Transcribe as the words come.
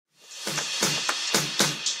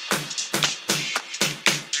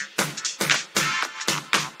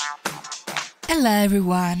Hello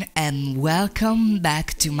everyone and welcome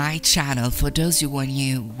back to my channel. For those who are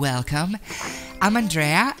new, welcome. I'm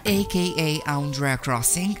Andrea, aka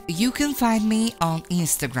animalcrossing. You can find me on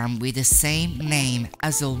Instagram with the same name.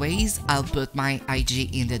 As always, I'll put my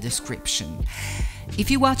IG in the description. If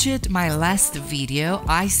you watched my last video,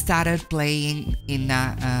 I started playing in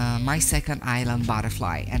my second island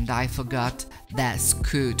Butterfly and I forgot that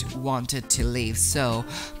Scoot wanted to leave. So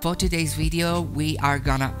for today's video, we are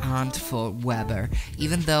gonna hunt for Weber.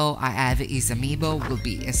 Even though I have his amiibo, will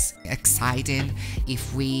be exciting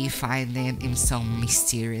if we find him in some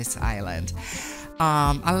mysterious island.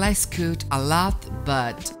 I like Scoot a lot,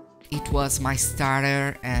 but it was my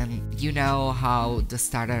starter and you know how the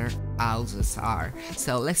starter houses are.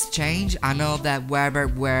 So let's change. I know that Weber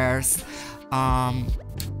wears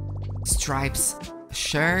stripes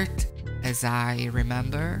shirt, as I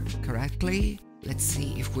remember correctly. Let's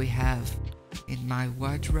see if we have in my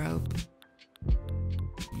wardrobe.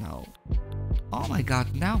 No. Oh my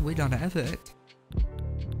god, now we don't have it.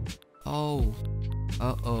 Oh.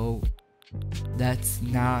 Uh-oh. That's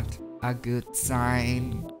not a good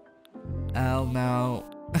sign. Oh no.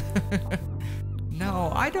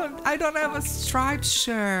 No, I don't have a striped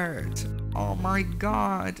shirt. Oh my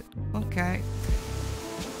god. Okay.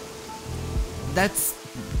 That's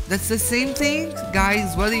the same thing?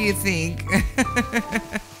 Guys, what do you think?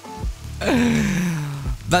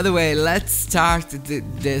 By the way, let's start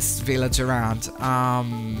this village around. I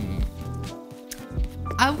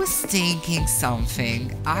was thinking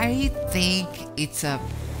something. I think it's a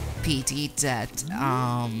pity that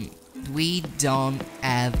we don't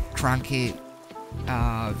have cranky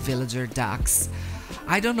villager ducks.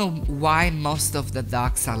 I don't know why most of the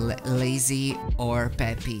ducks are lazy or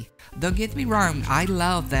peppy. Don't get me wrong, I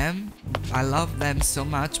love them so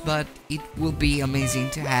much, but it will be amazing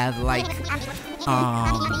to have like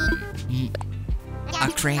a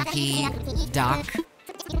cranky duck.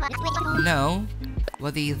 No?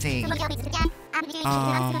 What do you think?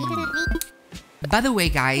 By the way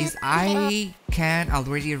guys, I can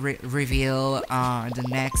already reveal the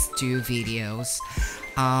next two videos.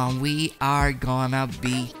 We are gonna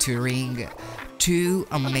be touring two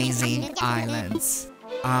amazing islands.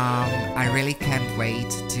 I really can't wait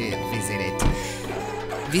to visit it.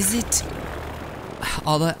 Visit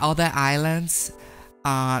other islands.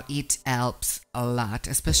 It helps a lot,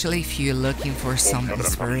 especially if you're looking for some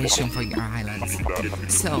inspiration for your islands.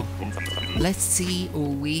 So let's see who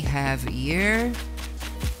we have here.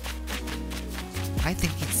 I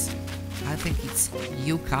think it's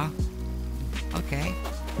Yuka. Okay,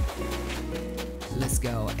 let's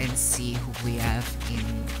go and see who we have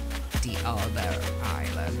in the other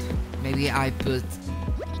island. Maybe I put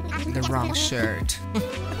the wrong shirt.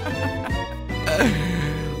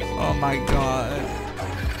 Oh my god.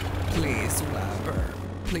 Please Weber,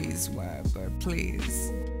 please Weber,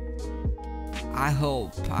 please. I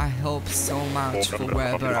hope so much for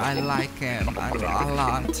Weber. I like him a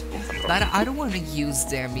lot. But I don't want to use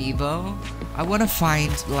the amiibo. I want to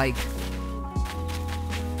find like...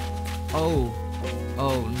 Oh,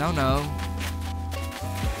 no.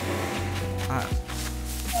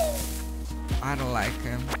 I don't like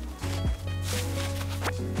him.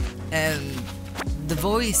 And the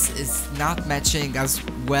voice is not matching as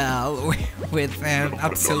well with him,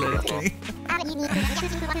 absolutely.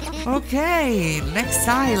 Okay, next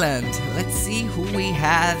island. Let's see who we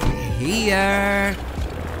have here.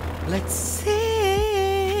 Let's see.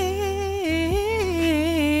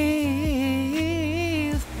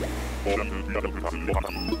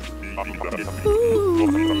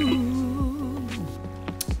 Ooh.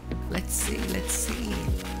 Let's see.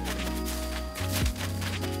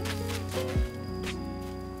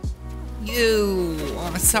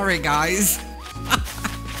 Sorry guys.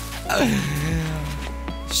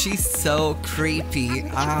 She's so creepy.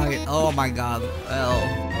 Oh my god. Well,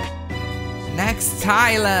 next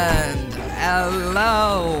island.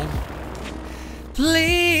 Hello.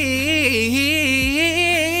 Please.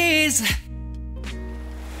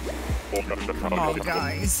 Come on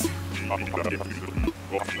guys.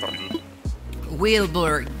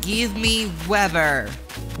 Wilbur, give me Weber.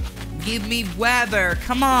 Give me Weber.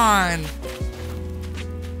 Come on.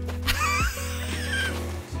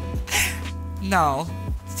 No,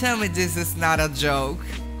 tell me this is not a joke.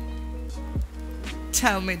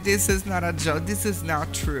 Tell me this is not a joke. This is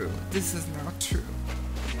not true. This is not true.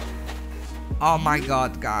 Oh my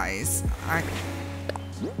god, guys.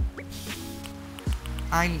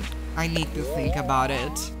 I need to think about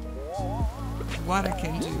it. What I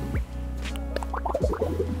can do.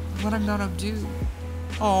 What I'm gonna do.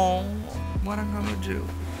 Oh, what I'm gonna do.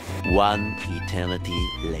 One eternity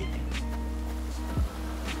later.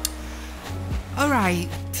 Alright,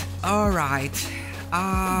 alright.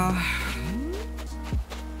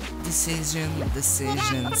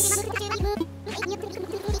 Decisions.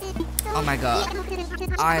 Oh my god.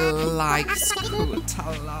 I like Scoot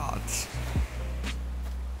a lot.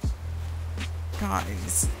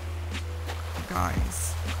 Guys.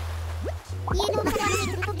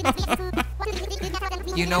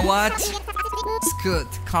 You know what? Scoot,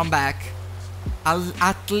 come back.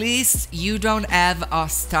 At least you don't have a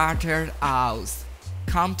starter house.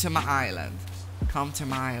 Come to my island. Come to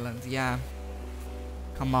my island, yeah.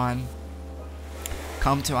 Come on.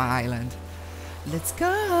 Come to our island. Let's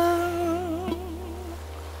go.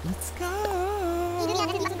 Let's go.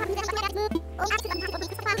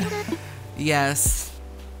 Yes.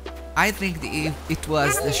 I think it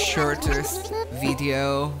was the shortest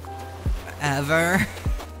video ever.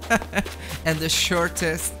 And the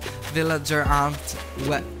shortest villager hunt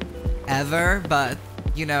ever, but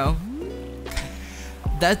you know,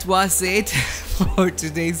 that was it for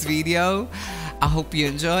today's video. I hope you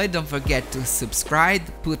enjoyed. Don't forget to subscribe,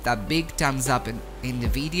 put a big thumbs up in the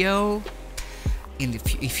video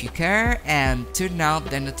if you care, and turn on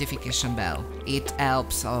the notification bell. It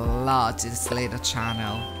helps a lot this little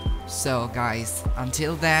channel. So guys,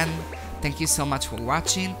 until then, thank you so much for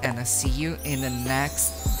watching, and I'll see you in the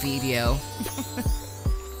next video.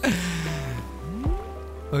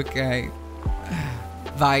 Okay,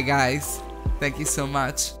 bye guys, thank you so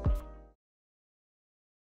much.